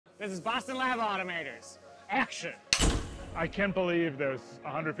This is Boston Lab Automators. Action! I can't believe there's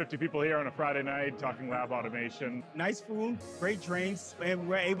 150 people here on a Friday night talking lab automation. Nice food, great drinks, and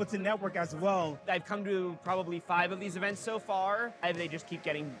we're able to network as well. I've come to probably 5 of these events so far, and they just keep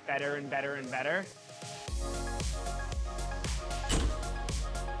getting better and better and better.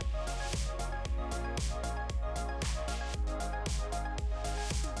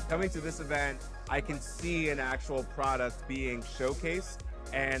 Coming to this event, I can see an actual product being showcased,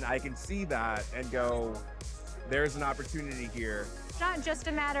 and I can see that and go, there's an opportunity here. It's not just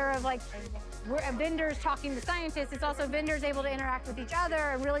a matter of like we're vendors talking to scientists, it's also vendors able to interact with each other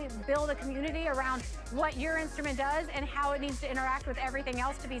and really build a community around what your instrument does and how it needs to interact with everything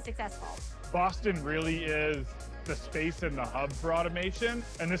else to be successful. Boston really is the space and the hub for automation,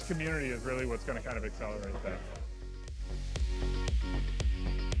 and this community is really what's going to kind of accelerate that.